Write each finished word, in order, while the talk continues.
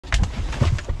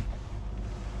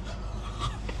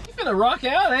finna rock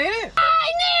out, ain't it?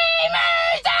 I need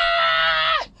music!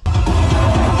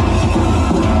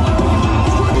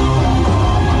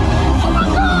 Oh my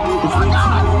god! Oh my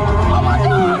god! Oh my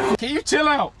god! Can you chill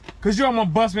out? Cause you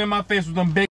almost bust me in my face with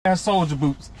them big ass soldier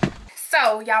boots.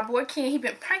 So y'all, boy Ken, he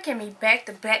been pranking me back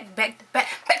to back.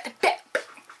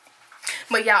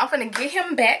 But y'all, I'm finna get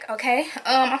him back, okay?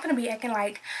 I'm finna be acting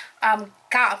like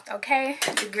GOTH, okay?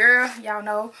 The girl, y'all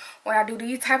know when I do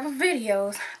these type of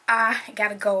videos, I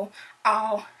gotta go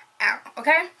all out,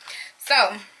 okay?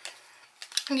 So,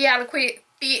 y'all, a quick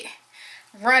fit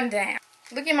rundown.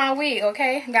 Look at my wig,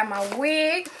 okay? Got my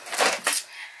wig.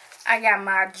 I got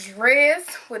my dress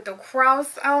with the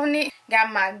cross on it.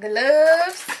 Got my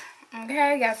gloves,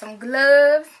 okay? Got some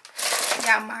gloves.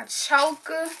 Got my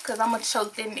choker, cause I'm gonna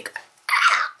choke that nigga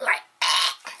out, like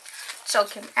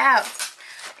choke him out.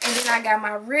 And then I got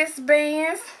my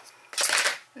wristbands.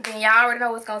 Then y'all already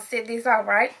know what's gonna set this off,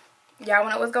 right? Y'all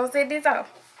know what's gonna set this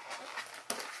off.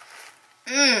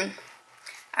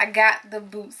 I got the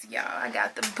boots, y'all. I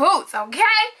got the boots, okay?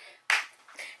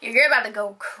 Your girl about to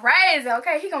go crazy,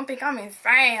 okay? He gonna think I'm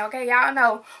insane, okay? Y'all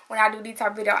know when I do these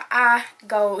type of videos, I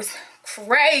goes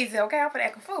crazy, okay? I'm gonna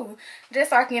act a fool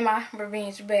just so I can get my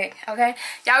revenge back, okay?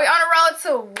 Y'all, we on the road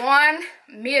to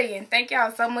 1 million. Thank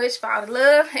y'all so much for all the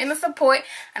love and the support.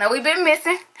 I know we've been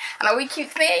missing. I know we keep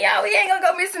saying, y'all, we ain't gonna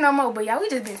go missing no more, but y'all, we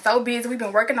just been so busy. We've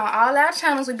been working on all our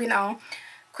channels. We've been on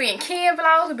QUI&KEN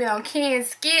vlogs, we've been on Ken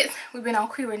skits, we've been on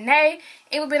QUI&KEN,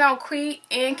 and we've been on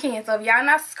QUI&KEN. So if y'all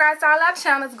not subscribed to all our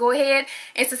channels, go ahead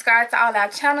and subscribe to all our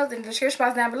channels in the description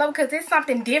box down below, because there's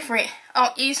something different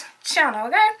on each channel,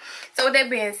 okay? So with that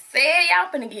being said,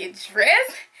 y'all finna get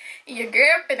dressed. Your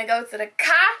girl finna go to the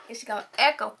car and she gonna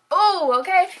act a fool,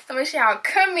 okay? So make sure y'all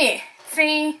comment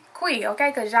Team QUI, okay?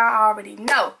 Because y'all already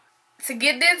know. To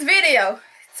get this video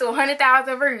to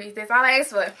 100,000 views, that's all I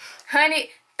asked for. 100,000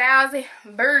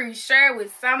 views, share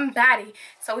with somebody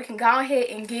so we can go ahead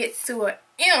and get to an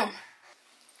M.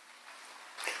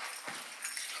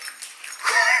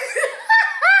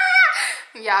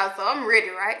 Y'all, so I'm ready,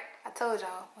 right? I told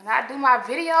y'all, when I do my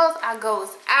videos, I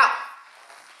goes out.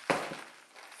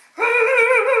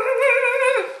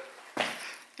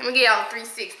 Let me get y'all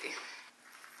 360.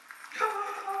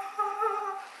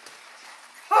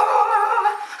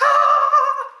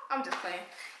 I'm just playing.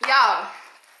 Y'all,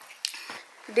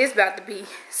 this about to be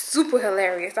super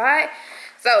hilarious, alright?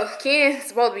 So, Ken's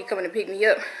supposed to be coming to pick me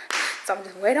up. So I'm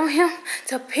just waiting on him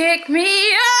to pick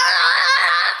me up.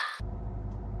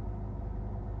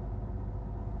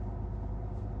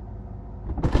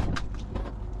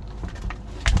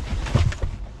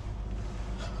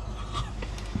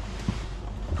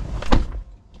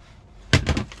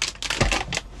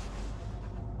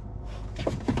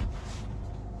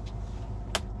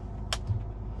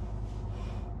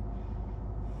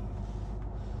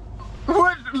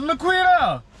 What,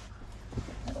 Laquita?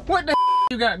 What the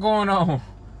you got going on?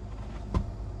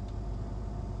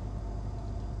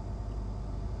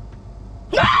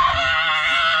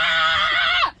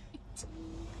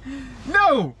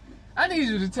 No! I need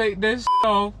you to take that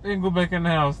off and go back in the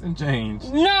house and change.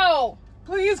 No!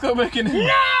 Please go back in the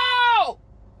house. No!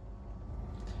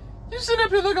 You sit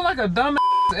up here looking like a dumb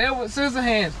Edward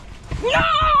Scissorhands. No!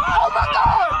 Oh my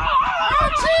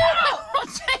god!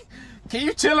 Chill! Can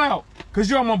you chill out? Cause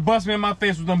you almost bust me in my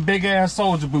face with them big ass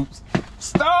soldier boots.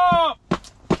 Stop!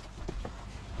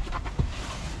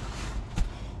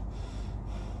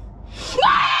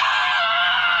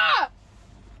 Ah!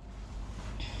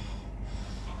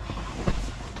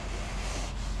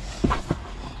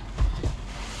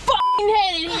 Fucking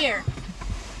headed here.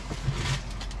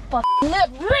 Fucking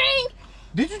lip ring.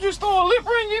 Did you just throw a lip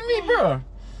ring at me, bro?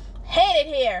 Headed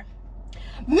here.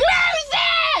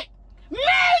 Music! Music!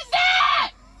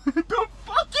 The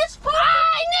fuck is wrong?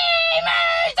 I need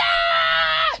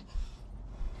music!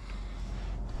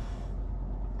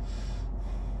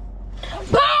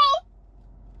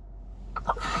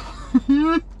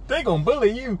 Boo! They gonna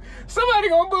bully you. Somebody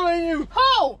gonna bully you.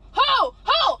 Ho! Ho!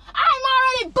 Ho! I'm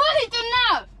already bullied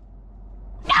enough!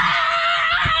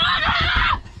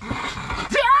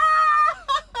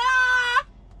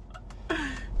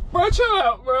 Bro, chill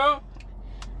out, bro.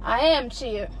 I am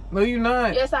chill. No, you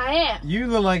not. Yes, I am. You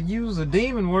look like you was a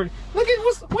demon work. Look at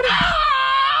what is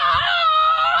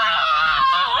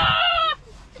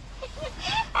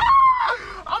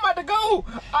I'm about to go.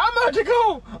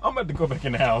 I'm about to go back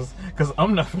in the house. Cause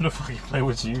I'm not gonna fucking play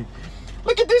with you.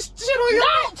 Look at this shit on your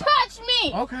Don't touch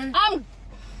me! Okay.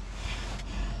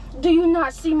 Do you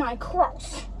not see my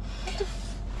cross?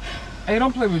 Hey,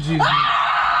 don't play with Jesus.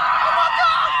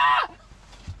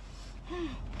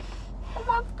 Oh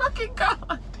my fucking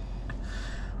god!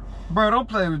 Bro, don't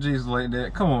play with Jesus like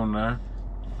that. Come on now.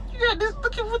 You got this.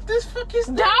 Look at what this fuck is.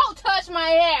 Don't touch my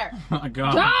hair. Oh my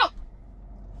God. Don't.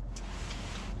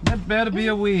 That better be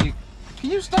a wig. Can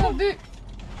you stop, Dick?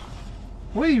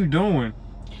 What are you doing?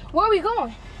 Where are we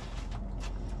going?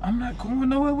 I'm not going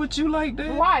nowhere with you like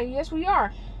that. Why? Yes, we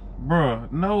are. Bruh,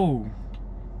 no.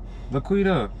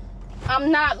 Laquita.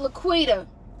 I'm not Laquita.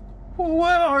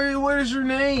 What are you? What is your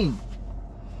name?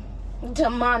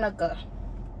 DeMonica.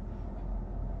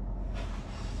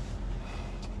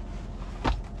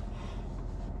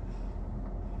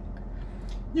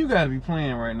 You gotta be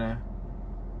playing right now.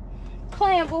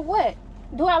 Playing with what?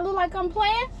 Do I look like I'm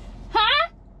playing? Huh?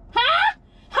 Huh?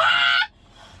 Huh?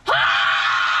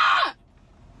 Huh?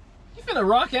 You finna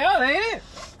rock out, ain't it?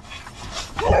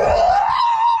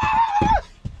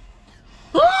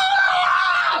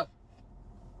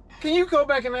 Can you go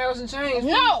back in the house and change?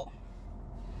 No.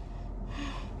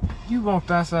 You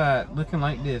walked outside looking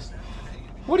like this.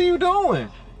 What are you doing?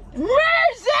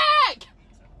 Music!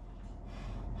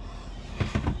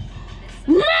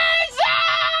 Music!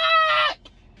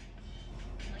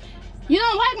 You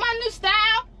don't like my new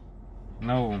style?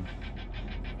 No.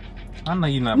 I know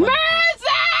you're not.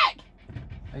 Music!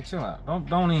 Hey, chill out.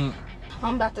 Don't even.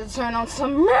 I'm about to turn on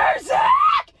some music!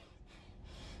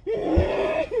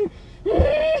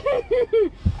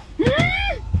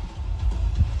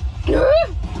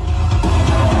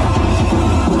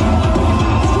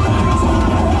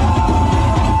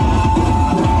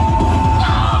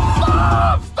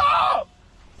 Stop!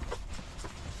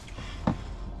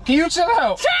 Can you chill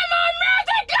out? Turn my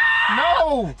music on!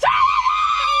 No! Turn it on!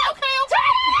 Okay,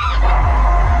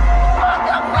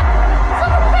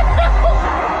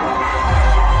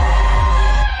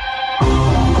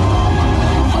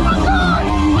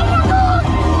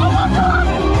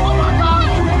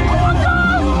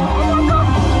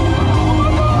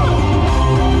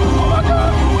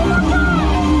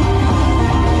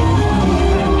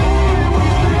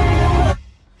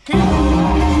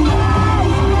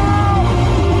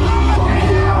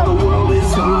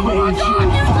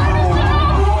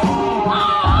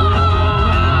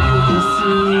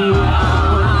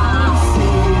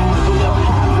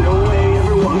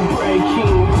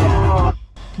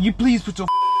 You please put your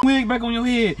wig back on your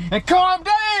head and calm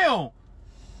down.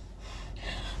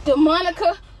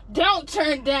 DeMonica, don't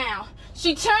turn down.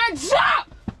 She turns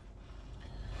up.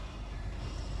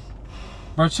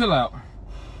 Bro, chill out.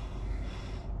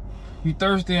 You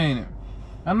thirsty, ain't it?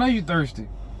 I know you thirsty.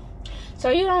 So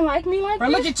you don't like me like Bro,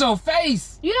 this? look at your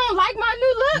face. You don't like my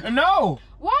new look? No.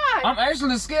 Why? I'm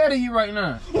actually scared of you right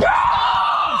now. No!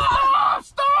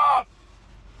 Stop!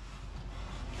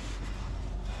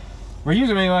 Bro, you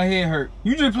just made my head hurt.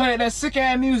 You just played that sick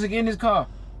ass music in this car.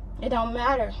 It don't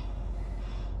matter.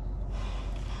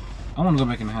 I want to go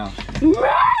back in the house. Music!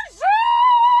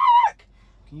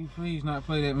 Can you please not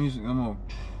play that music no more?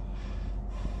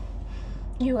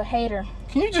 You a hater.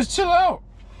 Can you just chill out?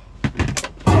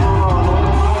 Oh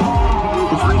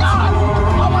my God!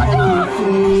 Oh my God!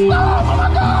 Stop! Oh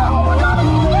my God! Oh my God!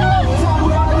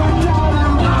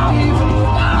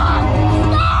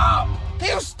 Stop! Can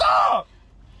you stop?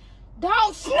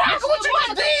 Don't snap! Look what you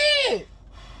just did!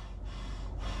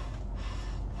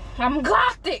 I'm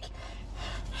gothic!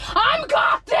 I'm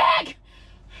gothic!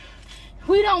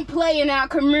 We don't play in our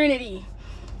community.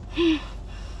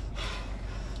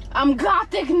 I'm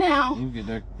gothic now. You get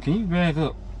that. Can you back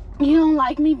up? You don't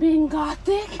like me being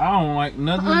gothic? I don't like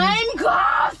nothing. I'm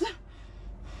goth!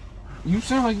 You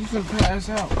sound like you finna pass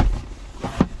out.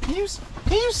 Can you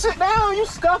sit down? You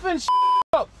scuffing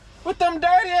up with them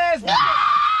dirty ass.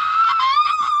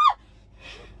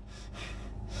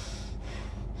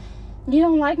 You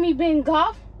don't like me being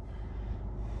goth?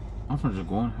 I'm finna just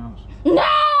go in the house.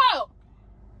 No!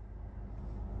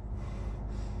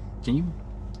 Can you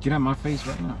get out of my face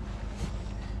right now?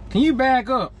 Can you back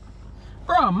up?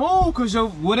 Bro, move, cause your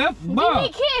whatever. Give me a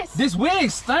kiss. This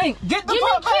wig stink. Get the Give me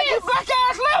fuck a back. kiss. Your black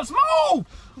ass lips. Move.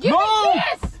 Give move. me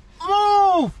a kiss.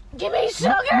 Move. Give me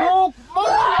sugar. Move. Move.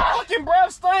 Your fucking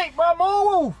breath stink, bro.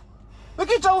 Move. Look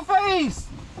at your face.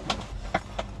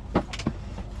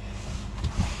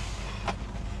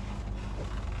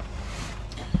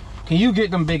 Can you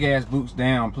get them big ass boots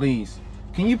down, please?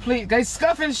 Can you please? They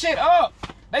scuffing shit up.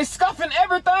 They scuffing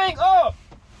everything up.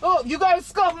 Look, you got a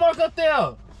scuff mark up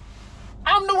there.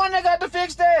 I'm the one that got to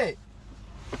fix that.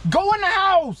 Go in the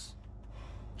house.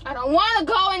 I don't want to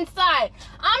go inside.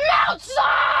 I'm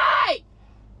outside.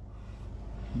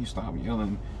 Can you stop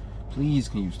yelling? Please,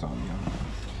 can you stop yelling?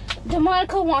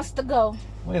 DeMonica wants to go.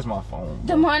 Where's my phone?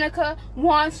 DeMonica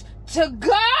wants to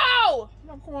go.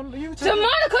 I'm going to you too.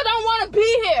 DeMonica don't want to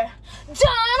be here.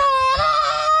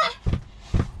 Da-da-da.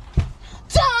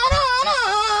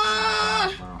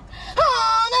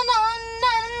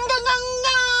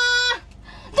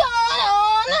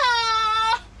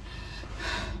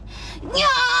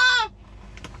 Yeah!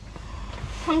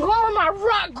 I'm going with my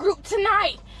rock group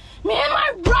tonight. Me and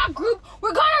my rock group,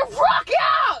 we're gonna rock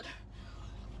out!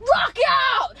 Rock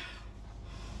out!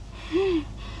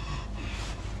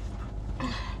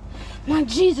 My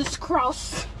Jesus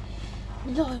cross.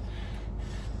 Lord.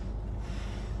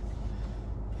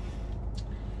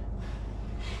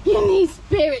 You need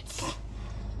spirits.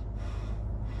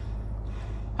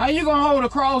 How you gonna hold a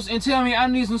cross and tell me I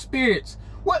need some spirits?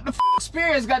 What the f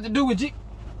spirits got to do with G?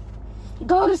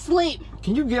 Go to sleep.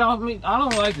 Can you get off me? I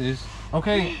don't like this.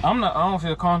 Okay, I don't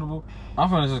feel comfortable. I'm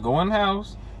gonna just go in the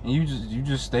house and you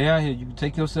just stay out here. You can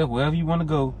take yourself wherever you want to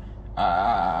go.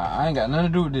 I ain't got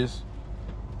nothing to do with this.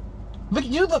 Look,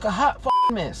 you look a hot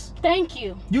mess. Thank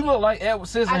you. You look like Edward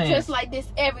Scissorhands. I dress like this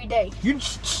every day. You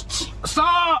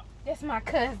stop. That's my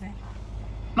cousin.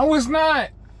 No, it's not.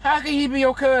 How can he be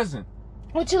your cousin?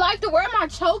 Would you like to wear my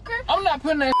choker? I'm not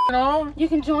putting that on. You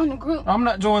can join the group. I'm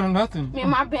not joining nothing. Me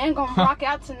and my band gonna rock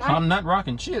out tonight. I'm not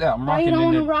rocking shit out. I'm Why rocking you don't in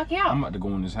want to there. rock out? I'm about to go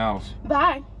in this house.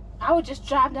 Bye. I would just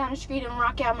drive down the street and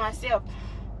rock out myself.